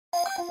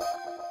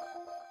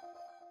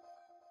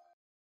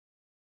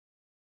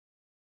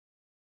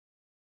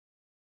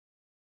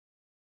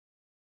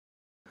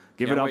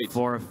Give it up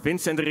for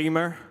Vincent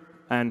Riemer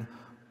and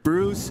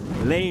Bruce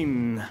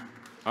Lane.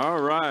 All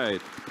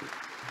right.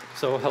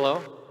 So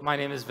hello, my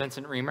name is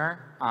Vincent Riemer.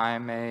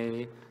 I'm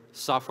a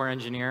software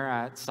engineer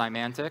at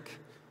Symantec.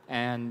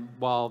 And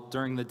while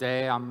during the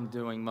day I'm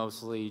doing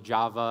mostly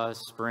Java,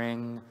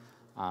 Spring,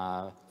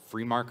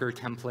 FreeMarker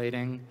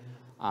templating,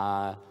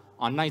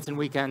 on nights and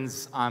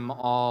weekends I'm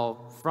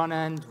all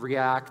front-end,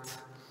 React. Is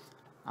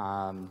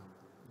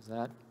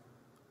that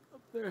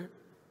up there?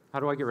 How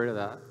do I get rid of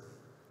that?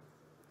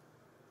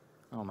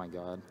 Oh my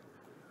God.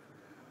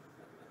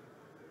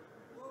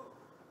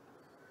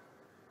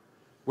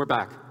 We're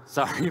back.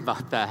 Sorry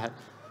about that.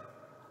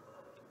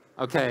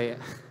 Okay.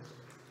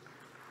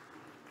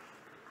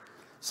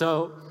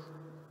 So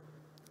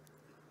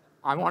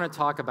I want to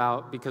talk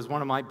about, because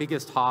one of my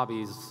biggest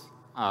hobbies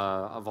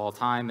of all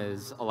time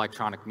is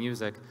electronic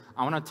music,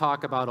 I want to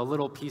talk about a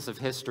little piece of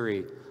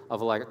history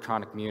of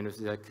electronic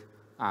music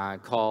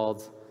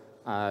called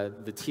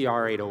the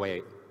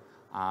TR-808.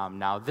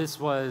 Now, this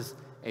was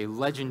a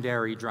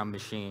legendary drum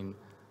machine.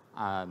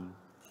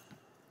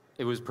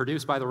 It was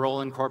produced by the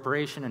Roland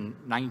Corporation in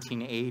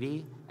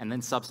 1980, and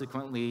then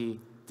subsequently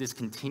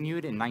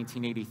discontinued in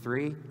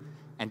 1983.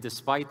 And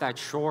despite that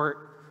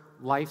short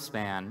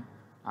lifespan,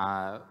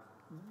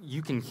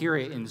 you can hear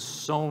it in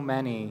so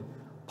many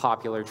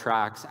popular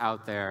tracks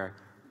out there,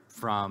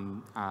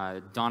 from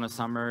Donna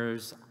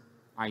Summer's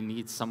I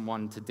Need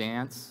Someone to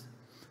Dance,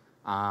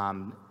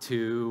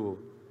 to,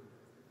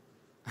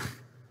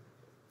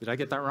 did I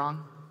get that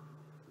wrong?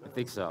 I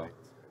think so.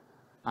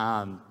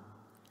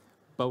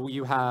 But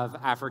you have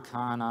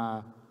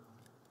Africana,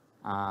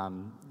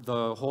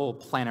 the whole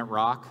Planet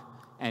Rock,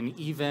 and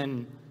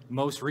even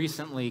most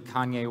recently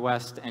Kanye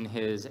West and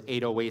his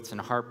 808s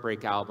and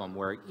Heartbreak album,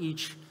 where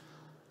each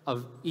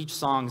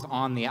songs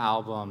on the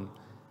album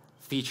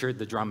featured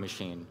the drum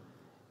machine.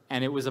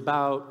 And it was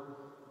about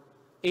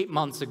 8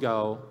 months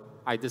ago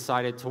I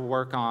decided to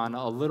work on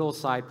a little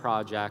side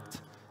project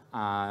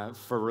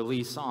for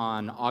release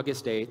on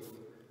August 8th,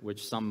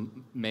 which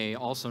some may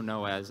also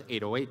know as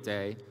 808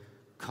 Day,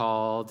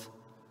 called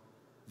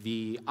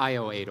the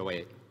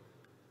IO808.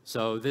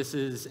 So this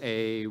is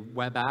a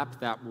web app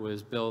that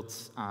was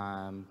built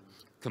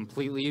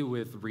completely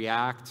with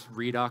React,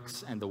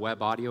 Redux, and the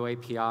Web Audio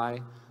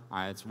API.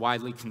 It's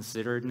widely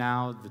considered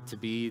now to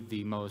be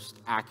the most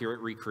accurate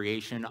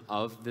recreation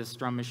of this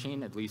drum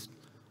machine, at least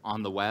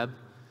on the web.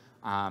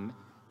 And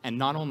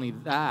not only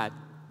that,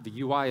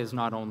 the UI is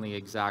not only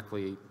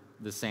exactly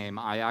the same.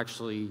 I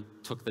actually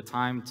took the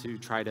time to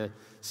try to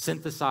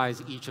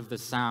synthesize each of the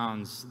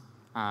sounds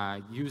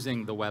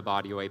using the Web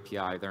Audio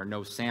API. There are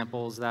no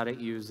samples that it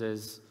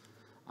uses,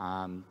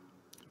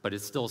 but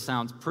it still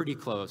sounds pretty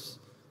close.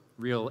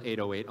 Real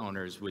 808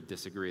 owners would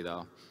disagree,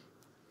 though.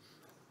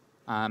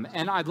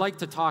 And I'd like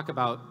to talk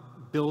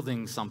about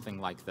building something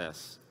like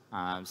this,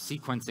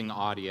 sequencing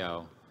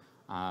audio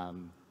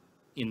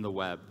in the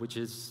web, which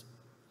is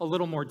a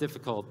little more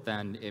difficult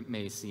than it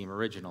may seem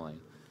originally.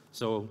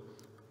 So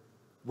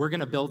we're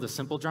going to build a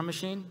simple drum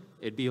machine.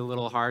 It'd be a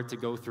little hard to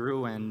go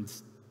through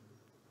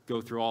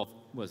all,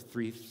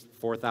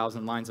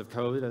 4,000 lines of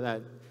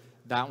code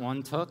that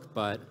one took,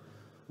 but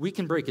we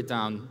can break it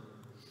down.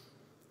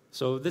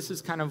 So this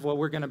is kind of what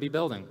we're going to be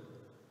building.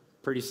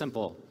 Pretty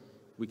simple.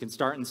 We can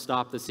start and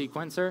stop the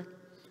sequencer.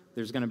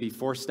 There's going to be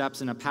 4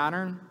 steps in a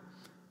pattern,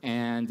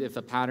 and if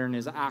a pattern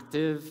is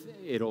active,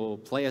 it'll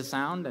play a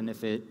sound, and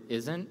if it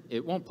isn't,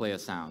 it won't play a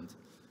sound.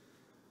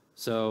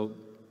 So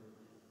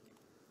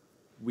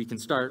we can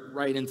start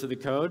right into the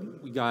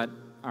code. We got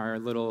our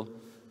little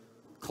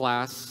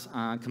class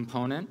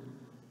component,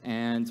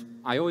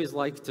 and I always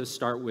like to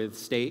start with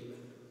state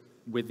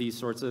with these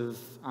sorts of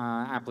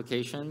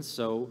applications.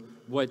 So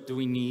what do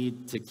we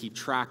need to keep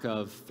track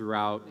of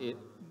throughout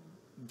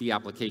the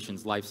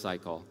application's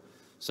lifecycle?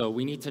 So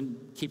we need to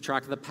keep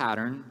track of the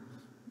pattern.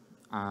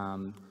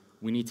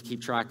 We need to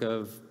keep track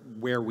of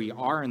where we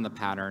are in the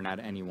pattern at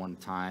any one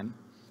time.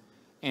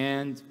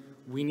 And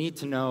we need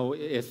to know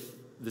if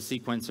the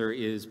sequencer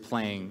is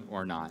playing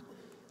or not.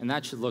 And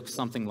that should look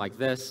something like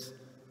this.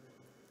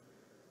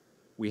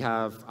 We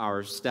have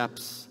our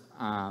steps,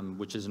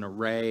 which is an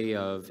array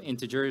of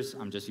integers.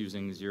 I'm just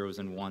using 0s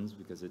and 1s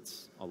because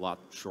it's a lot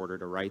shorter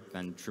to write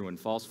than true and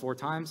false 4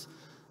 times.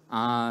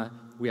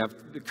 We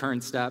have the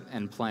current step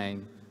and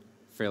playing,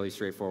 fairly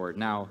straightforward.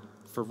 Now,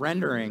 for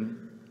rendering,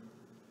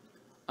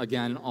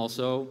 again,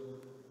 also,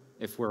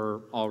 if we're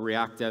all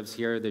React devs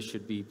here, this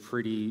should be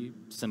pretty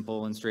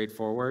simple and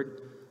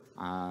straightforward.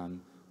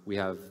 We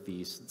have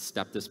the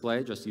step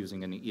display, just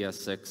using an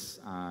ES6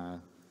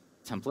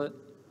 template.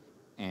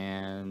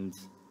 And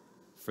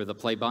for the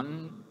play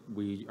button,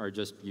 we are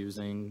just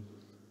using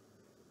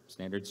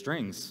standard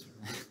strings.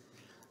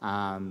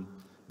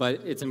 But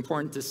it's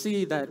important to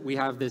see that we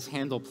have this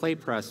handle play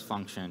press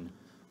function,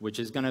 which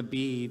is going to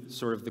be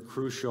sort of the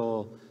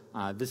crucial,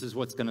 this is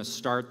what's going to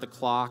start the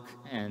clock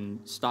and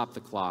stop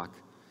the clock.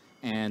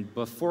 And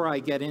before I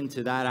get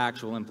into that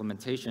actual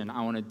implementation,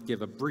 I want to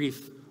give a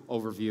brief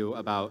overview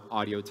about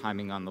audio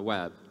timing on the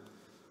web,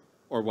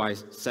 or why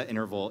set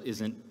interval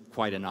isn't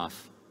quite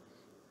enough.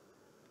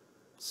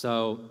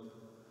 So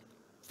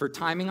for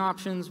timing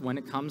options, when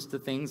it comes to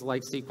things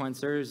like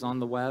sequencers on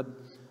the web,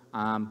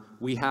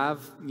 we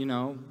have,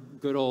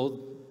 good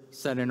old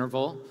set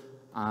interval,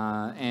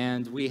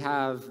 and we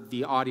have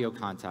the audio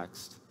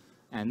context.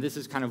 And this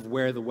is kind of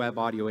where the web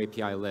audio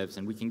API lives,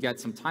 and we can get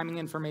some timing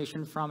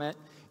information from it,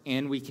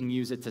 and we can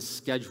use it to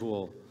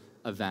schedule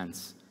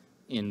events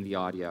in the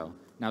audio.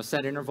 Now,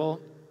 set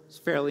interval is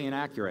fairly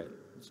inaccurate.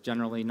 It's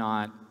generally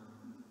not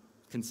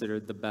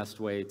considered the best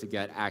way to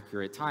get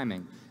accurate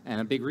timing. And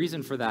a big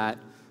reason for that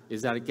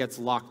is that it gets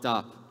locked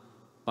up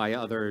by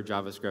other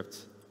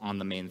JavaScript on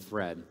the main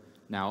thread.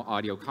 Now,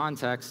 audio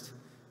context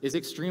is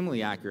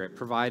extremely accurate,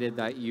 provided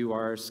that you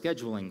are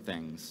scheduling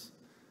things,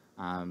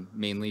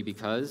 mainly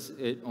because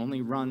it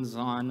only runs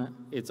on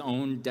its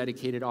own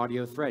dedicated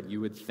audio thread.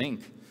 You would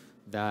think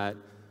that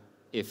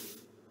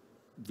if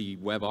the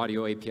web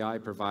audio API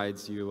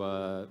provides you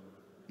a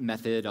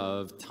method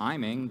of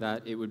timing,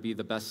 that it would be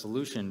the best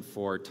solution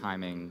for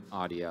timing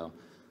audio.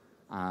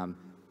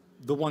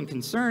 The one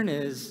concern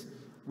is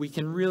we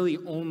can really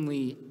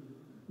only,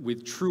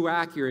 with true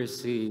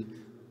accuracy,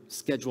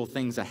 schedule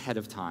things ahead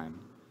of time.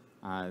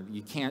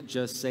 You can't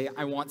just say,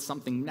 I want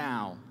something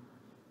now.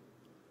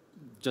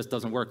 It just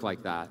doesn't work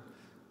like that.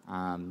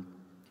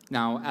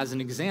 Now, as an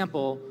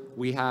example,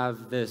 we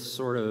have this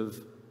sort of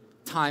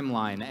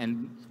timeline,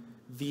 and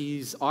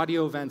these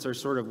audio events are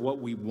sort of what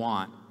we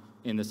want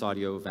in this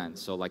audio event.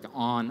 So like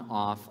on,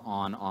 off,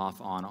 on,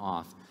 off, on,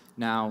 off.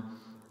 Now,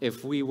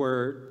 if we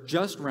were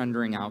just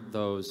rendering out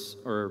those,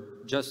 or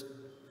just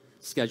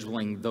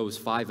scheduling those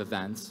 5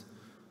 events,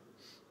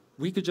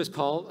 we could just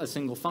call a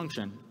single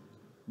function,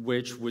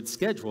 which would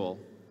schedule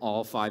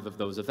all 5 of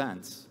those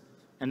events.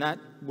 And that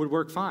would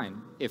work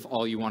fine if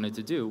all you wanted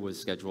to do was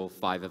schedule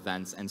 5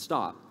 events and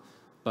stop.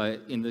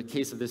 But in the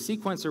case of the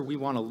sequencer, we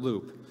want a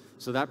loop.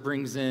 So that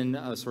brings in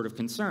a sort of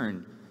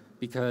concern,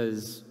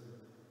 because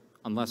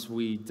unless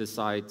we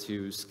decide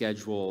to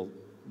schedule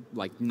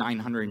like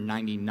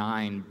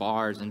 999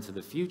 bars into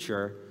the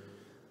future,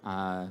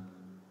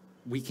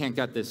 we can't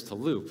get this to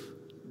loop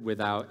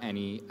without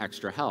any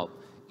extra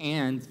help.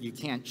 And you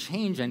can't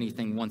change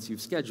anything once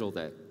you've scheduled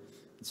it.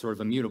 It's sort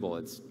of immutable.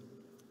 It's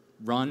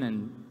run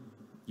and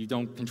you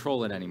don't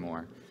control it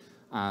anymore.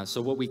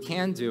 So what we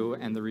can do,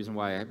 and the reason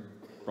why I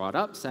brought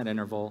up set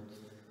interval,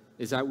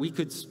 is that we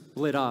could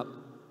split up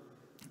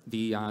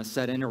the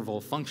set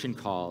interval function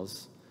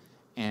calls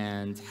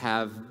and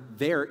have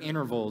their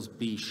intervals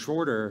be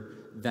shorter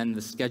than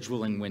the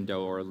scheduling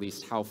window, or at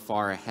least how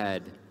far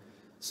ahead,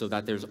 so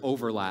that there's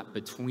overlap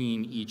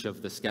between each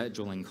of the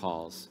scheduling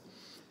calls.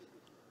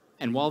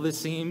 And while this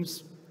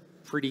seems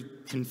pretty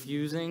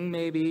confusing,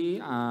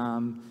 maybe,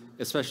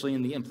 especially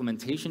in the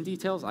implementation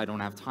details, I don't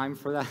have time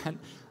for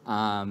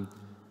that.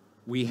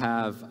 We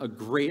have a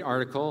great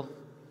article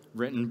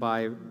written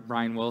by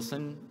Brian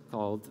Wilson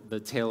called The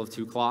Tale of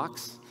Two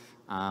Clocks.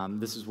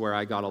 This is where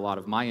I got a lot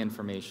of my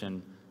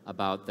information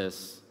about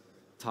this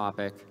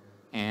topic.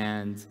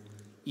 And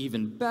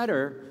even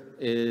better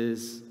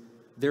is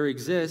there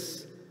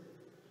exists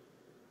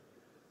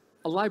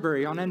a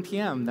library on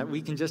NPM that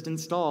we can just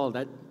install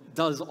that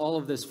does all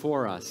of this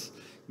for us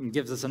and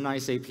gives us a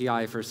nice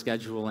API for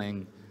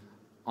scheduling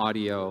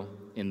audio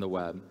in the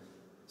web.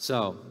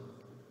 So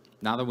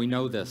now that we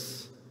know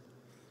this,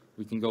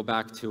 we can go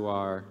back to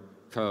our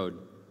code.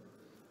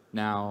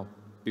 Now,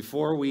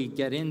 before we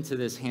get into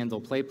this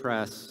handle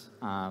playPress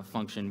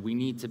function, we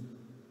need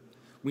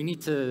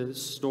to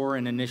store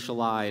and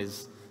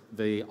initialize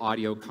the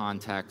audio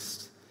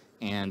context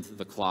and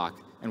the clock.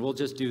 And we'll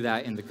just do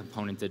that in the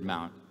componented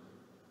mount.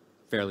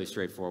 Fairly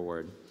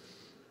straightforward.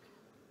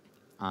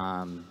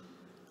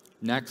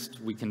 Next,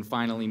 we can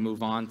finally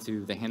move on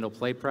to the handle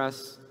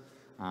playPress.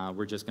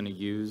 We're just going to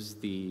use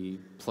the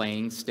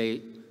playing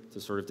state to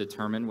sort of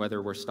determine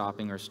whether we're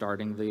stopping or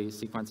starting the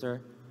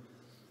sequencer.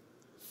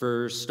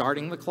 For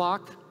starting the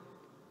clock,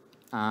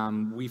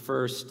 we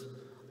first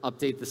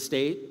update the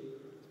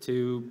state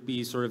to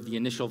be sort of the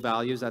initial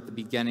values at the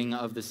beginning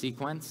of the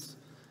sequence.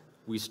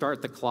 We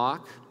start the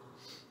clock,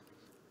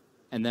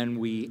 and then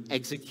we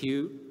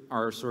execute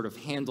our sort of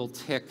handle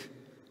tick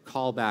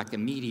callback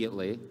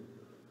immediately.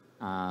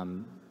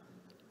 And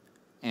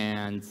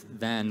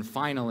then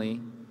finally,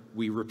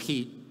 we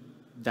repeat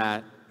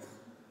that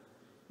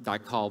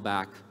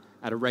callback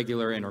at a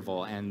regular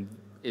interval. And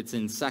it's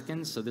in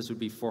seconds, so this would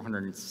be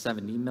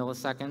 470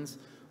 milliseconds,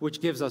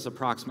 which gives us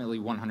approximately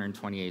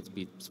 128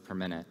 beats per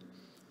minute.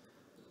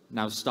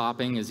 Now,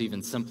 stopping is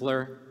even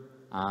simpler.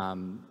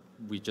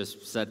 We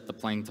just set the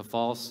playing to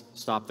false,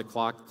 stop the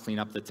clock, clean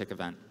up the tick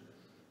event.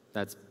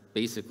 That's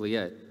basically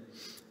it.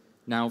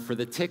 Now, for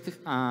the tick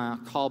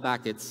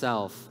callback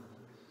itself,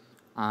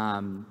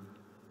 one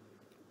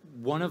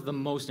of the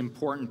most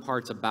important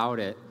parts about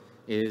it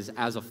is,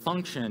 as a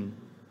function,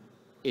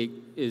 it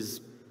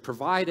is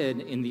provided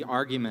in the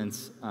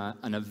arguments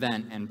an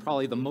event, and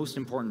probably the most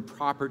important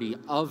property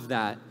of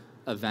that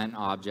event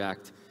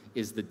object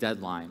is the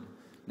deadline.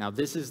 Now,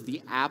 this is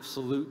the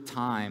absolute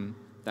time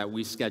that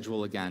we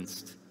schedule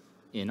against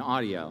in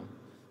audio.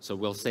 So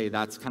we'll say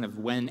that's kind of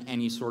when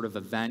any sort of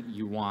event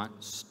you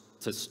want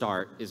to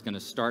start is going to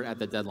start at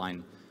the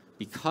deadline.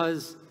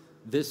 Because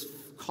this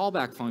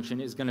callback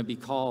function is going to be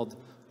called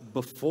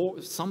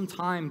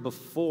sometime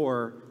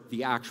before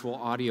the actual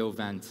audio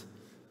event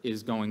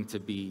is going to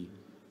be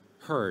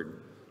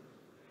heard.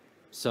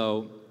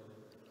 So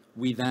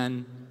we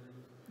then,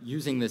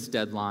 using this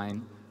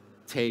deadline,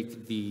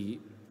 take the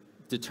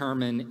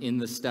determine in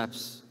the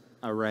steps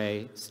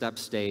array, step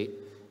state,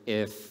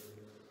 if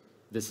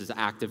this is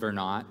active or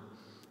not.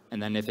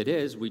 And then if it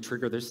is, we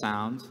trigger the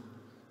sound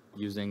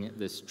using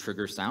this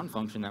trigger sound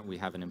function that we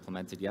haven't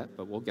implemented yet,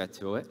 but we'll get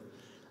to it.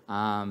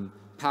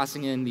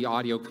 Passing in the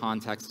audio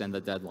context and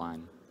the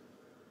deadline.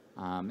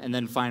 And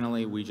then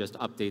finally, we just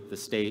update the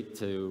state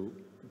to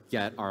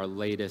get our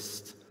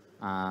latest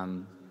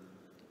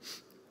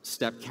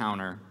step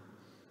counter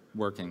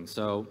working.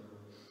 So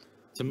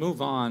to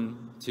move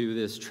on to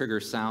this trigger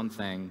sound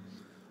thing,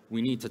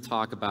 we need to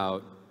talk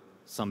about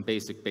some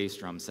basic bass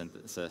drum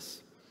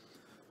synthesis.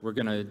 We're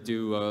going to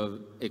do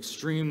an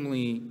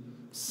extremely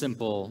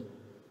simple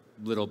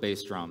little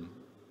bass drum.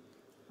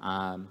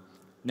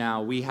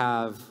 Now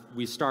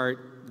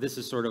this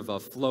is sort of a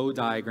flow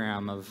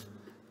diagram of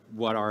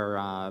what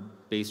our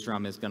bass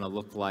drum is going to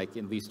look like,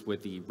 at least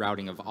with the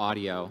routing of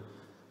audio.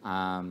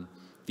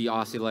 The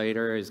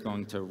oscillator is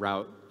going to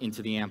route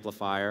into the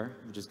amplifier,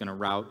 which is going to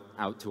route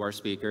out to our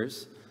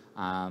speakers.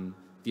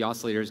 The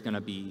oscillator is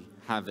going to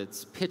have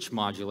its pitch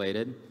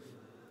modulated,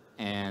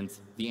 and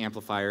the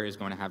amplifier is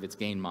going to have its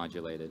gain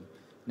modulated.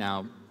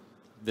 Now,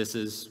 this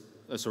is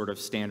a sort of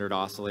standard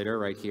oscillator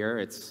right here.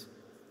 It's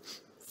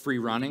free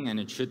running, and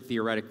it should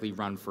theoretically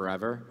run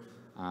forever.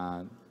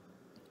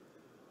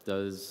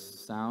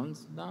 Does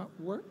sounds not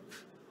work?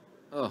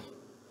 Oh.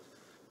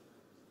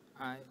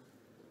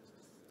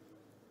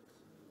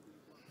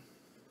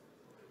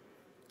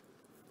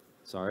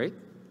 Sorry.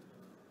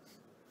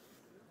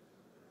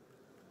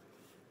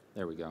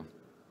 There we go.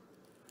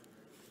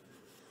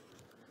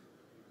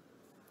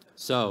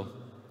 So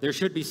there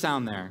should be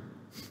sound there.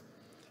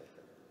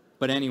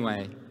 But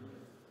anyway,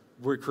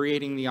 we're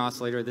creating the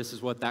oscillator. This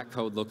is what that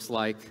code looks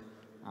like,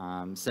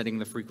 setting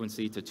the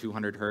frequency to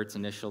 200 hertz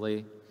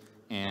initially.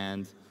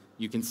 And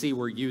you can see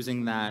we're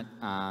using that,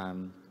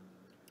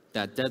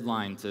 that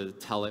deadline to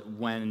tell it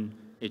when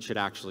it should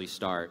actually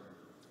start.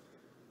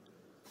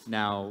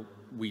 Now,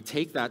 we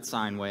take that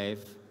sine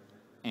wave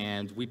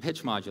and we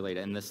pitch modulate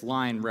it, and this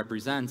line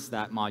represents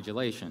that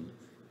modulation.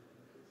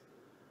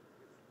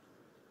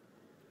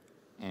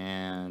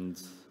 And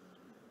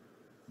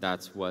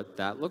that's what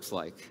that looks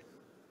like.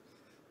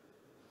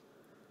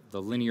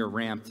 The linear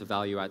ramp to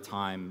value at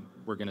time,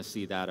 we're going to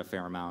see that a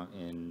fair amount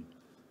in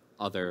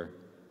other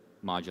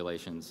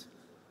modulations.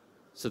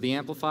 So the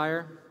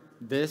amplifier,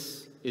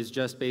 this is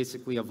just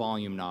basically a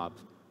volume knob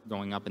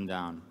going up and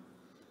down.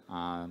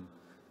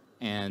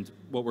 And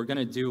what we're going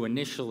to do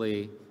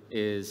initially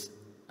is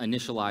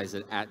initialize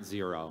it at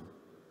 0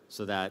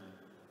 so that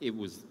it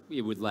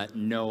would let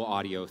no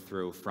audio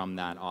through from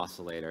that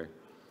oscillator.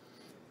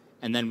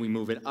 And then we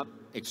move it up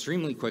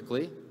extremely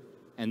quickly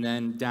and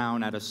then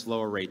down at a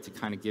slower rate to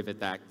kind of give it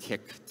that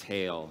kick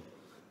tail,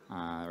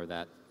 or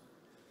that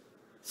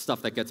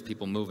stuff that gets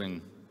people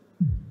moving.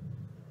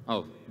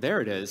 Oh,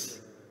 there it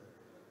is.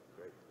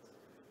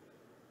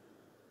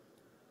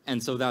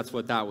 And so that's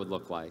what that would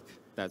look like,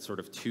 that sort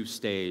of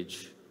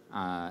two-stage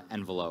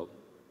envelope.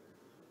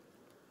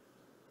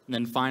 And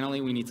then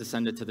finally, we need to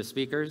send it to the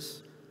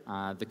speakers.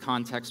 The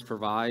context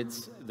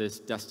provides this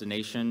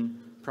destination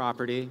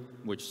property,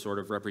 which sort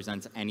of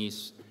represents any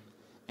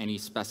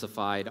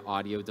specified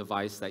audio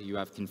device that you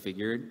have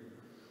configured.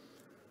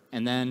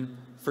 And then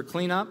for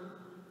cleanup,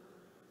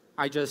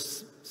 I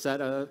just set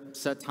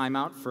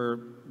timeout for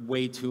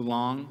way too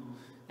long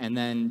and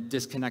then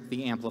disconnect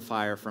the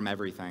amplifier from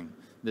everything.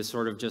 This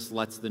sort of just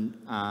lets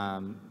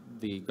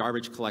the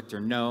garbage collector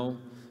know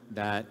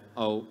that,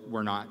 oh,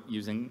 we're not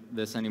using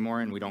this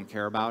anymore and we don't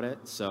care about it,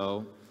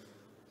 so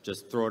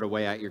just throw it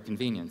away at your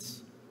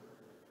convenience.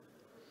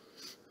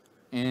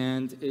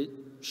 And it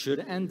should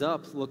end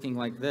up looking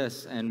like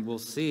this, and we'll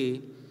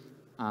see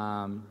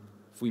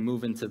if we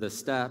move into the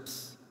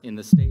steps in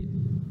the state.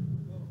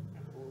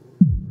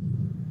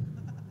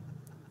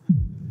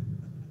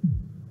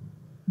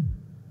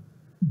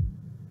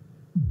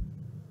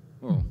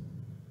 Oh.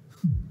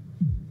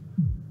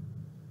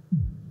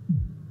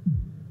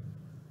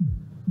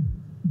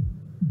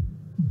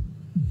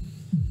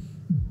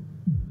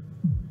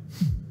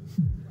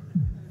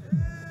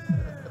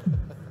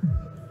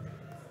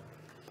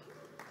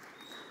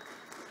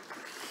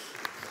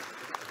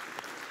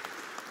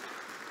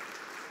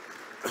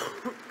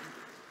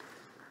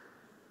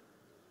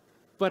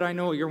 But I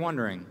know what you're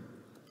wondering.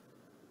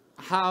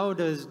 How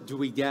do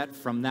we get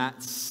from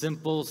that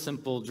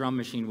simple drum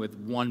machine with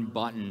one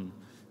button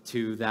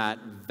to that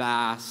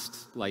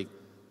vast, like,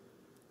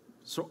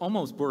 so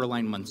almost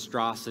borderline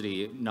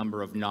monstrosity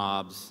number of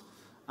knobs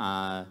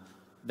that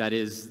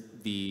is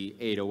the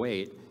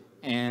 808.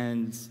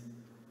 And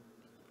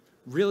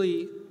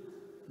really,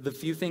 the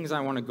few things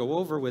I want to go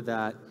over with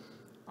that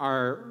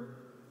are,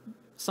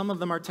 some of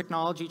them are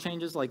technology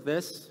changes like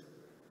this.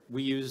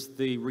 We use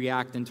the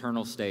React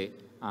internal state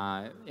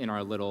in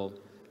our little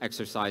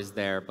exercise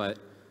there. But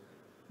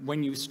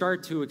when you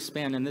start to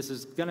expand, and this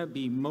is going to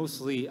be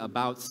mostly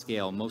about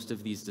scale, most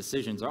of these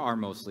decisions are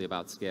mostly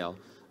about scale.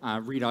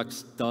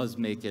 Redux does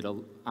make it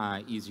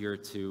easier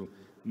to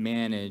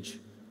manage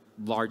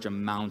large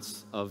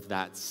amounts of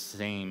that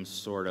same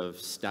sort of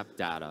step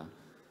data.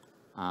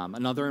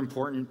 Another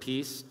important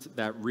piece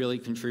that really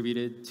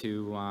contributed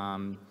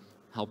to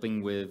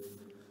helping with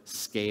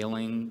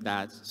scaling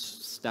that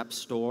step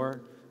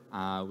store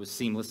was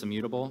seamless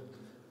immutable.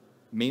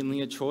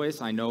 Mainly a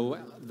choice. I know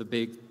the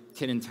big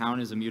kid in town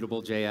is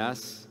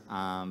immutable.js,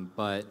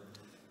 but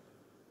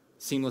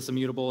seamless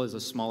immutable is a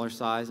smaller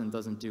size and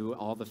doesn't do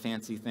all the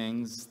fancy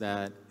things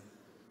that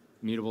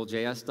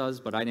immutable.js does,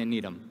 but I didn't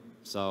need them.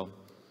 So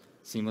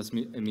seamless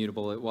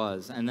immutable it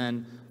was. And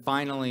then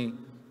finally,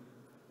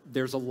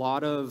 there's a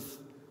lot of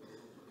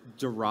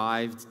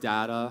derived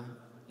data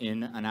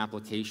in an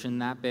application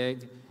that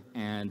big,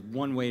 and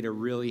one way to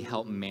really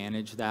help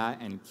manage that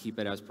and keep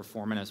it as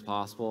performant as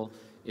possible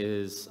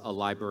is a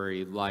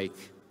library like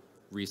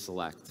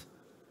reselect.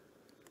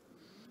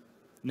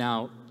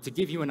 Now, to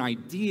give you an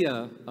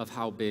idea of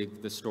how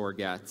big the store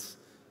gets,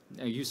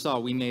 you saw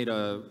we made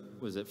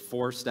was it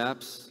 4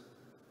 steps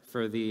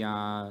for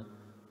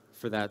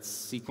that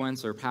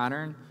sequence or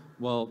pattern?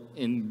 Well,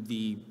 in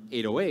the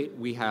 808,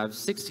 we have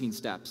 16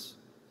 steps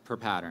per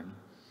pattern.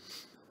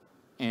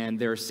 And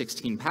there are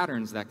 16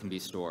 patterns that can be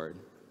stored.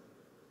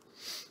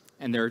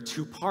 And there are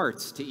 2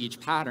 parts to each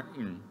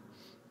pattern,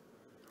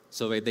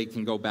 so that they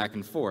can go back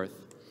and forth.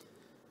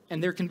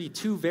 And there can be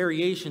 2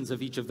 variations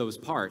of each of those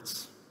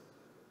parts.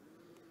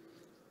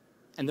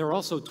 And there are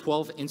also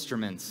 12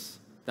 instruments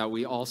that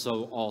we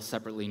also all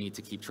separately need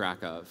to keep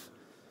track of,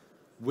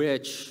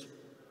 which,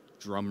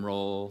 drum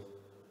roll,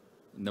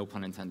 no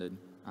pun intended,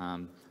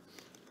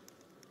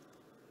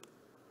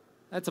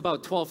 that's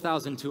about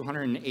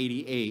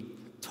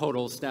 12,288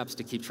 total steps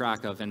to keep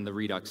track of in the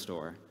Redux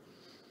store.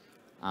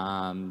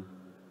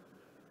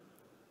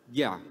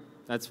 Yeah,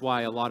 that's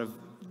why a lot of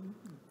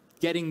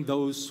getting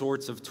those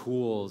sorts of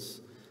tools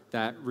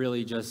that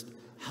really just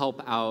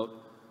help out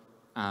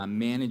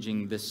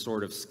managing this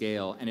sort of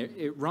scale. And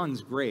it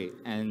runs great,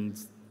 and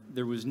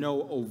there was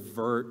no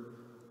overt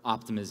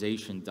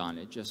optimization done.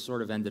 It just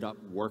sort of ended up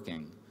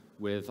working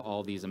with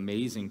all these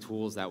amazing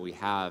tools that we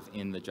have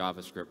in the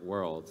JavaScript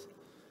world.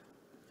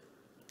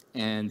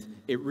 And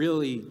it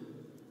really,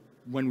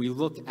 when we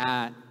look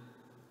at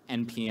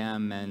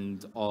NPM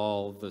and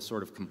all the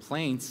sort of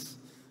complaints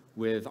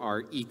with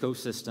our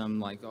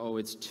ecosystem, like, oh,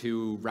 it's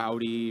too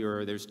rowdy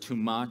or there's too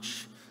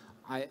much,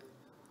 I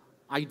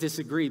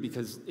disagree,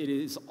 because it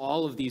is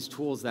all of these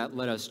tools that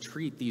let us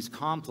treat these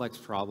complex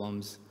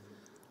problems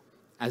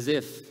as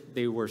if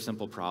they were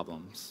simple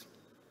problems.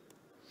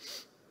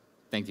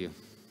 Thank you.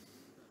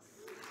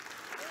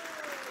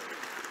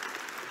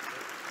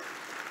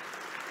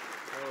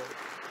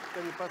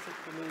 Can you pass it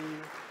to me?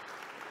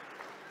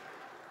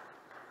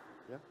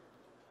 Yeah?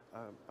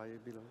 By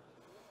below,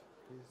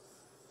 please.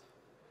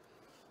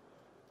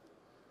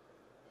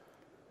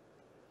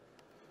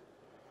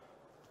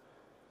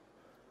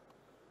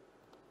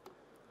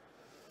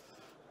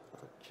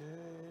 Okay.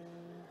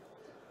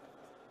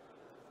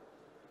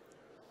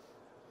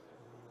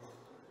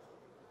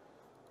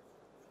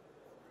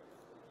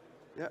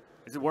 Yeah.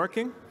 Is it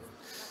working?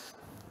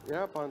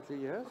 Yeah, apparently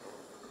yes.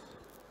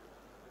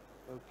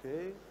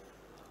 Okay.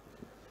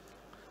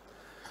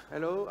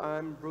 Hello,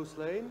 I'm Bruce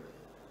Lane.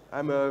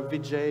 I'm a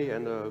VJ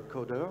and a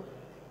coder.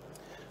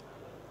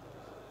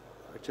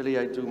 Actually,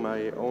 I do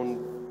my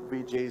own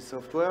VJ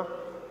software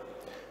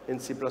in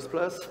C++.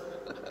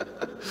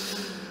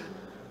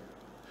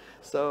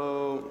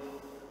 So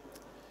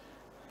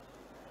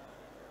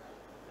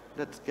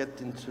let's get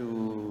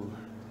into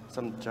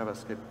some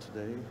JavaScript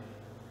today.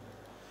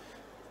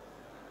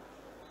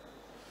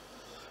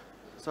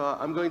 So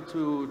I'm going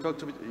to talk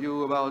to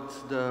you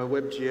about the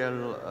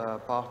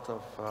WebGL part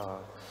of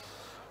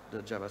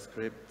the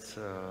JavaScript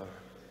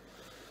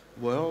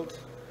world,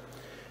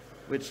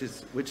 which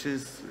is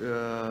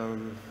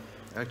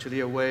actually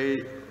a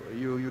way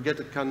you get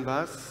a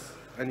canvas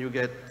and you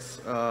get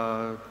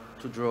to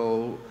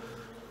draw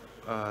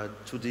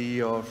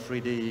 2D or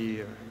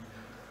 3D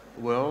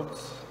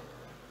worlds.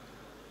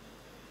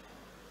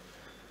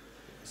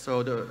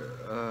 So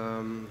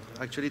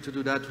actually to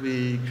do that,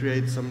 we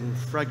create some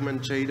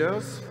fragment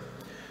shaders,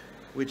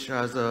 which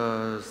has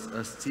a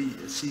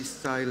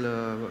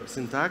C-style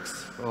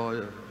syntax,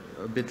 or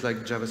a bit like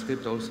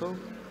JavaScript also.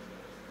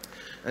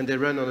 And they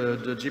run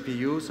on the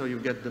GPU, so you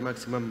get the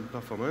maximum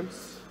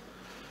performance.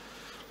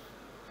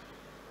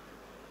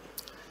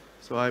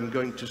 So I'm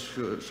going to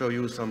show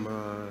you some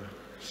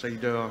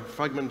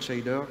fragment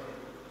shader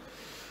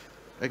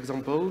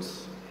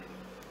examples.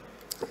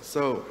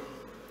 So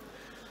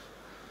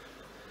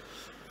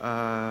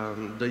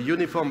The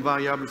uniform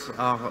variables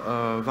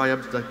are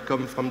variables that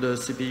come from the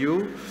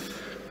CPU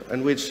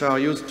and which are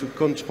used to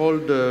control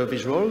the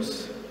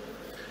visuals.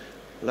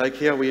 Like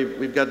here,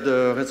 we've got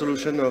the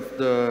resolution of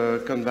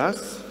the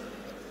canvas,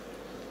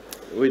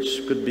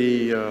 which could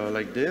be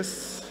like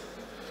this.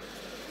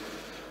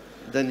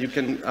 Then you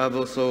can have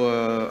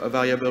also a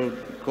variable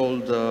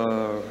called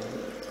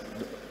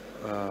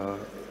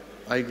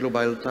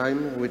iGlobal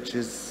time, which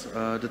is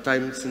the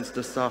time since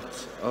the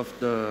start of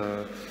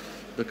the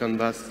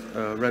canvas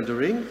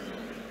rendering.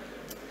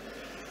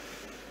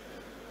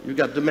 You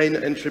got the main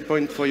entry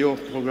point for your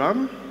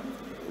program,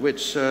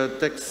 which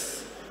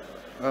takes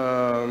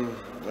a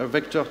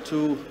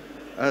vector2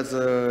 as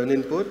an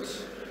input,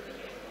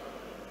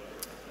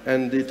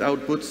 and it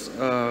outputs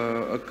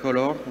a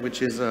color,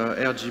 which is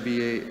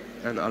RGB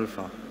and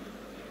alpha.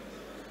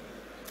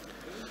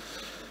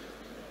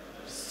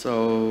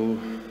 So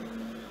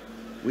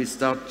we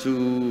start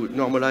to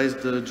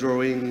normalize the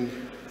drawing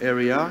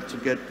area to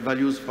get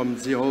values from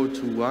 0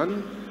 to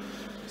 1.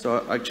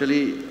 So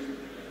actually,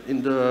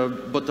 in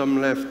the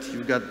bottom left,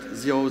 you got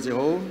 0,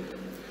 0.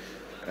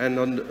 And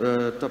on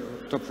the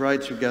top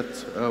right, you get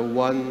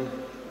 1,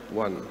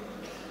 1.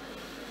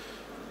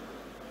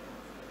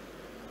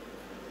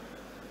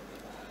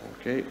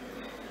 Okay.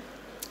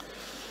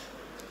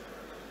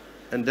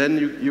 And then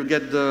you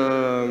get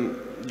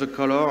the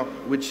color,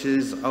 which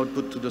is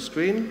output to the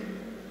screen,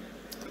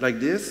 like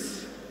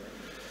this,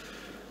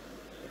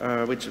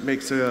 which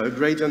makes a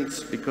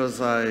gradient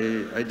because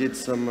I did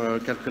some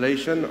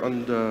calculation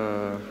on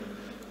the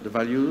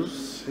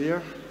values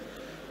here.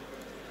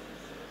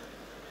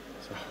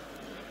 So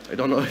I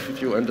don't know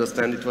if you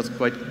understand. It was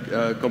quite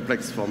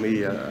complex for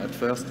me at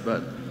first,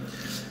 but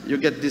you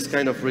get this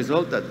kind of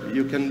result that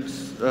you can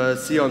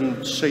see on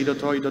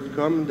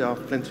shadertoy.com. There are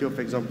plenty of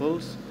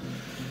examples.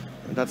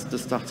 And that's the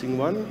starting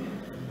one.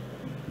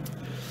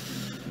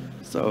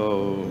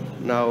 So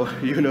now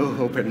you know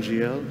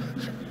OpenGL,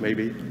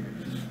 maybe.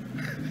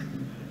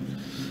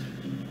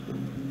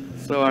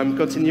 So I'm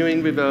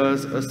continuing with a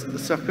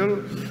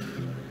circle.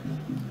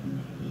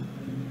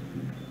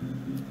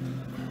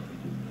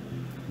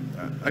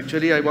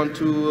 Actually, I want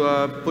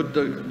to put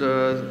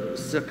the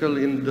circle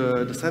in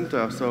the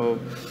center. So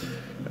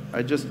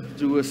I just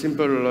do a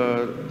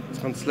simple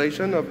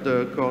translation of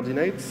the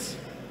coordinates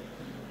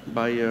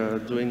by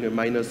doing a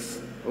minus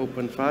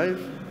 0.5.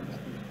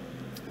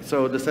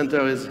 So the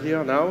center is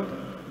here now.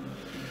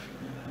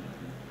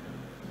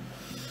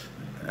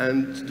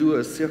 And to do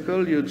a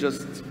circle, you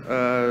just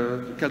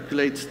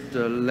calculate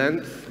the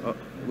length,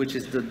 which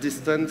is the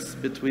distance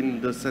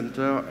between the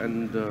center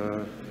and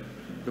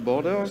the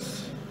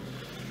borders.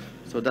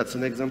 So that's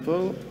an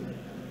example.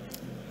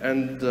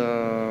 And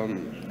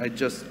I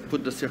just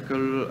put the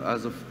circle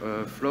as a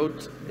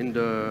float in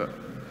the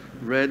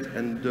red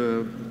and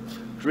the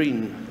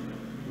green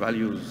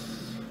values.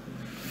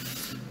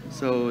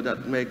 So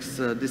that makes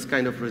this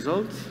kind of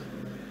result.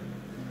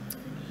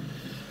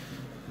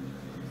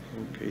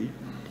 Okay.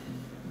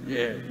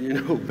 Yeah, you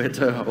know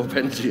better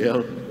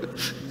OpenGL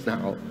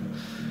now.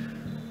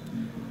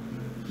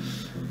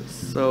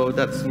 So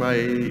that's my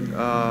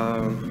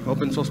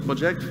open source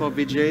project for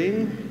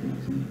VJing.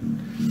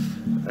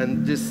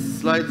 And these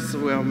slides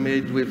were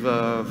made with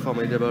a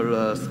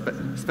formidable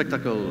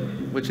spectacle,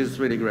 which is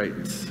really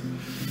great.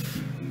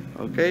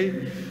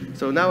 Okay,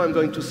 so now I'm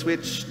going to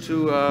switch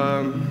to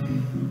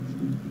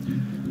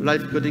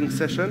live coding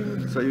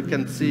session, so you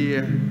can see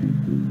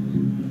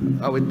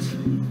how it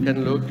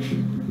can look.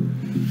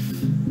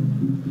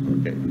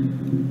 Okay.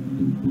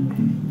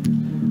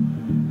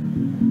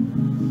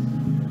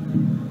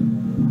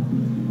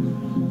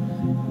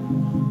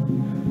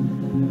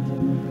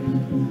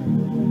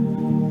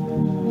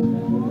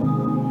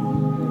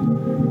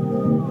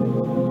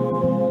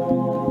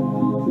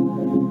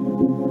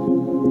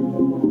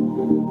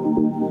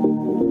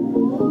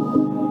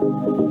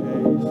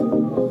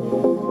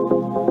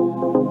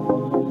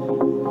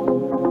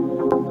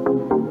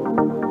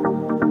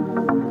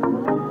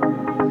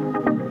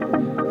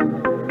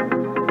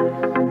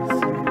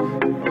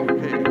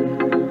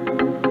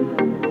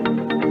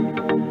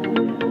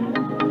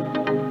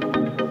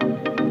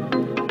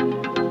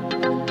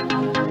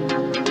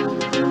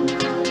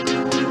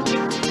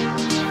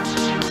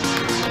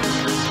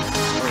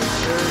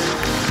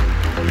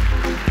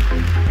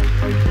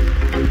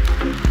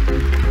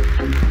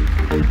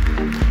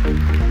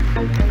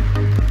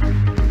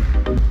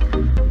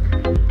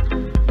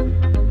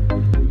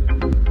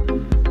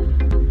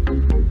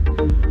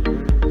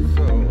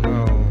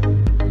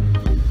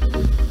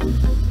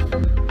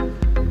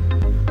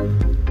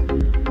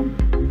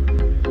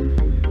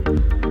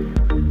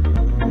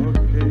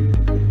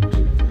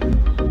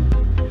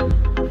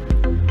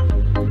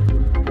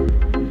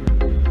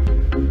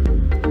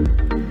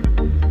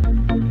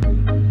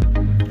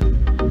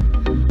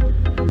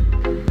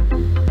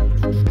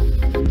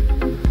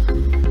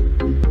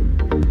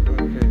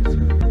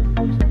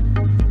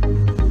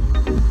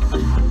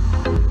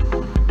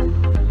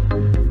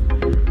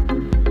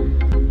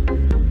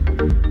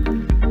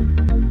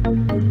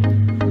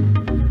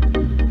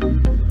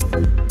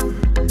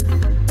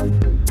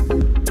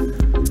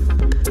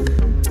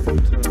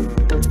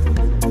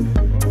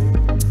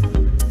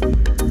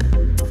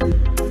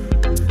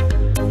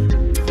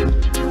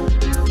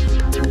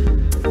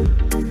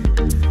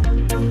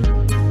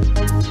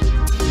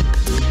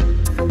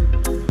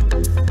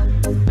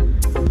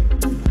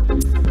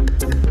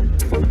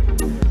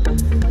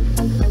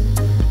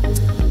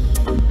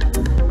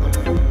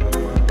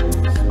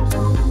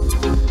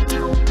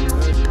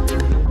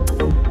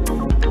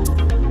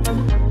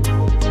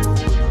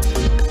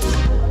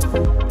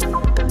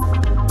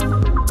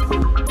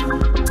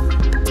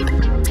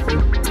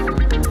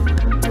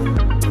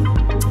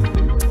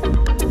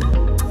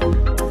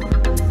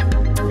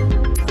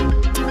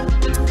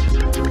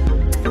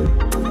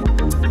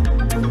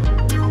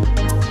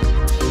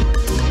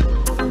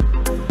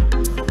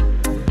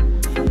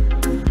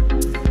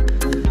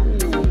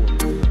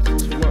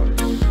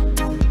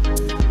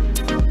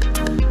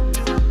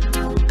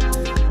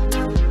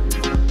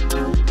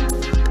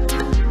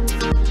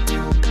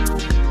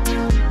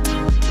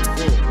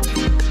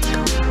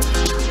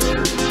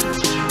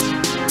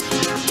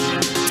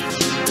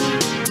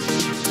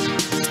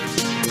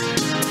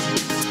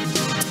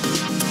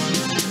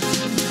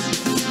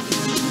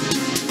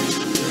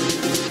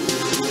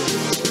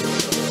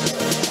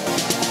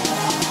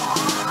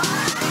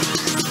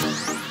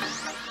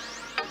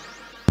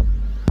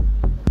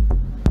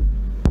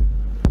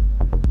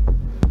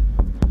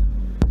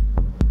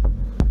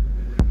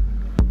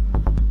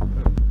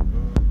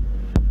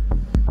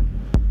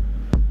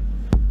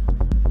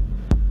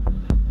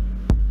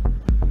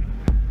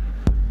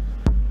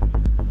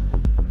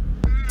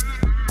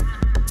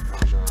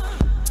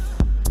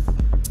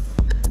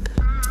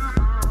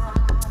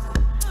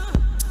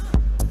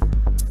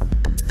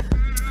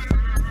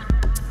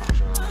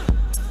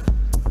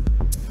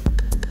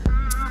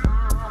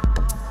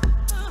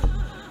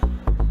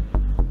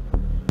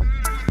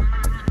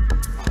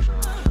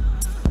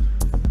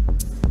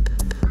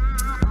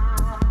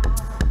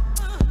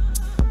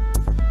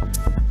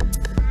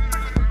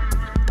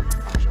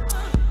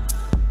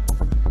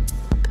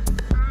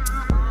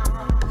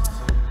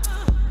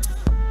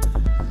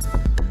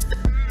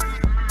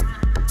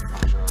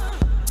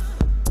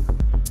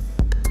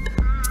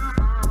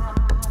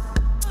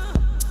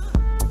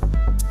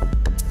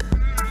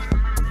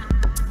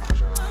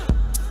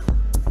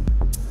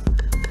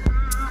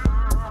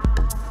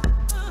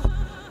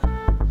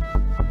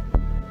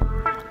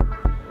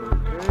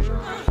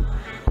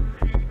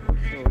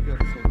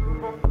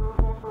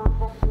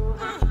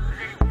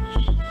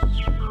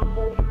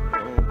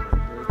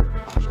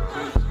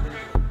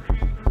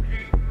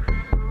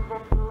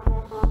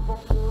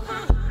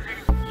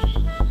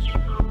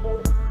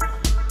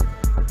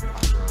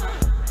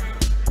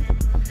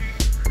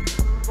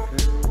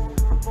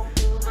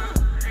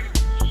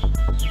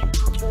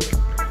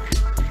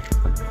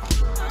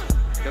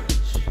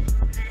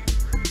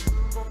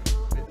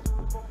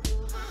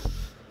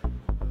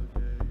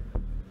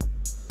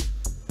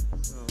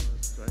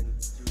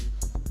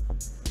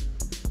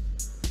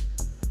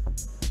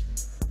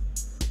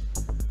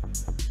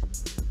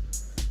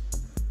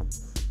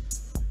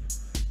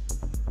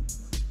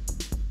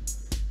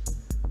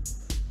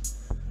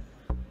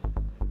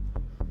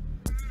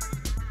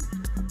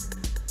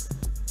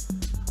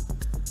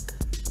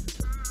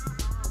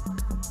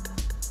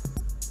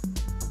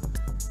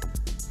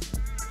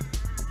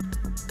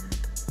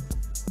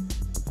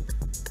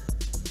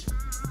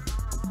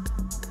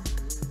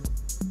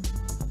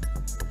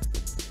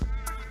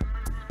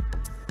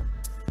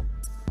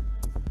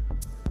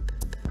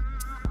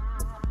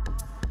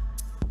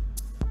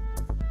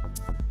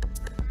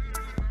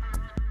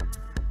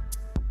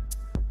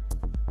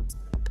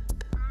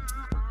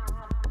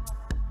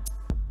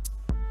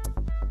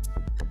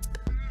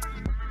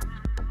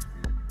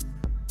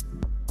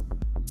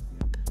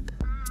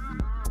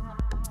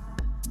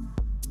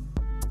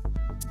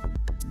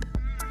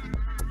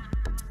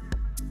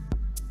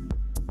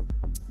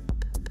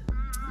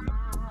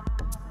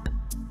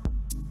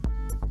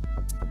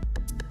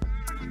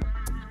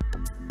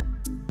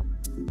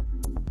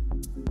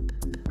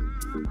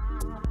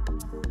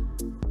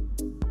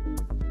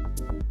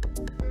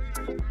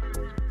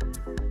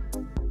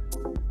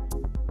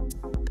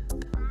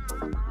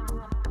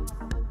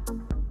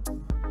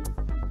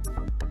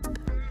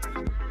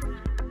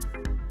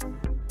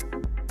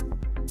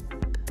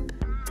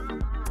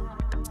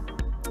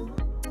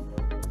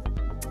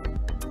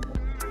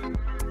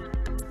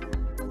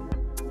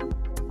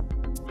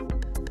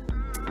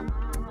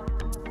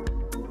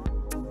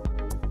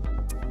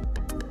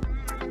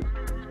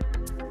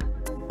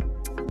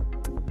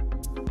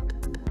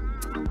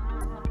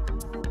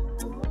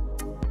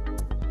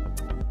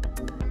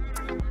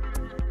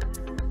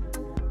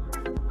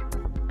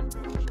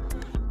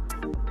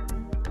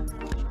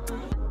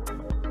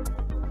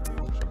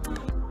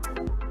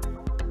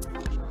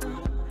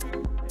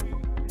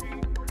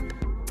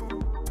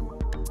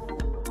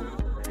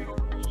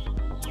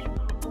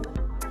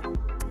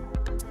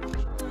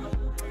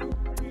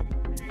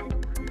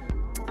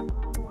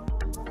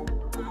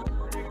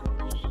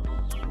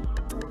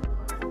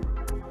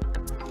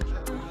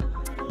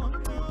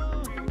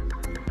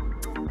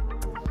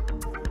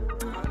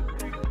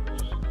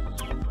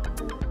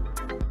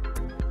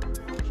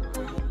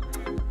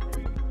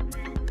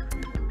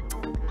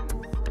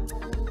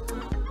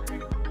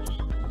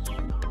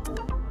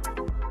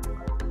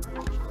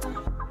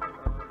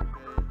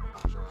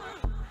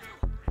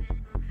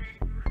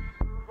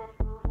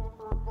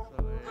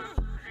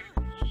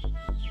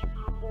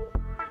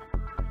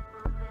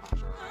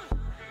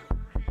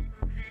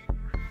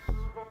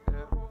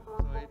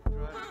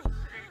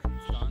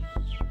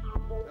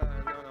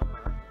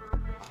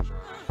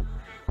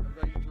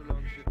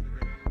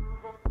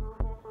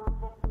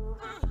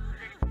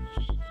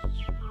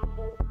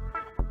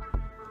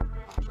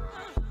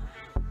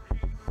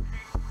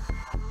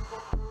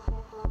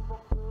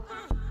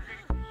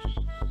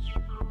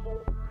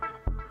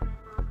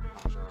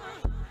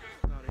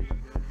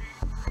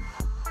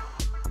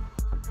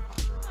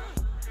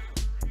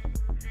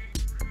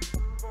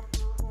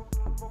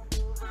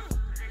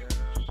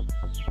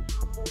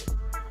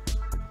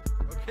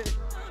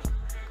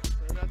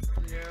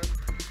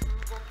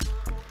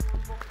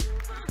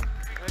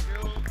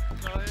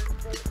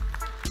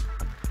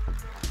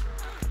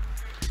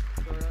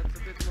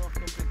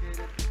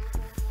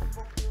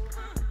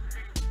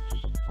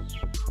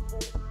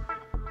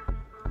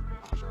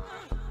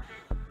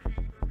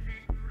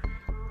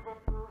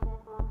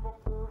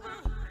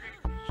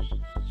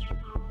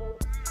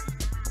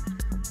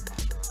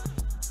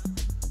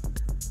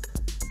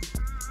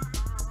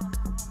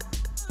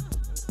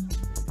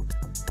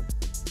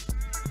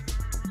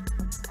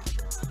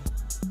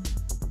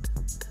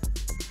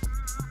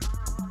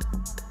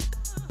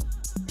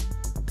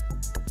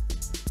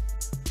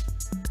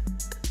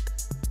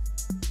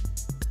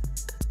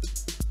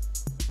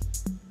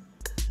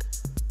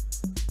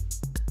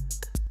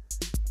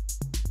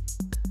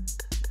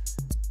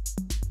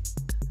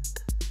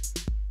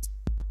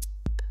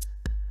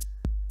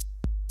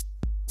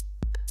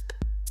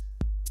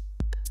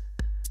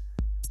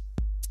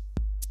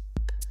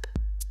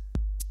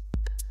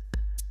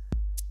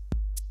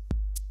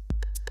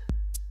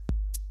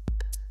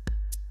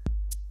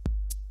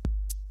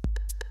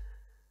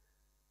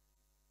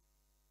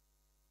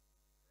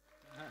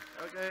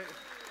 Okay.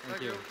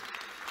 Thank you.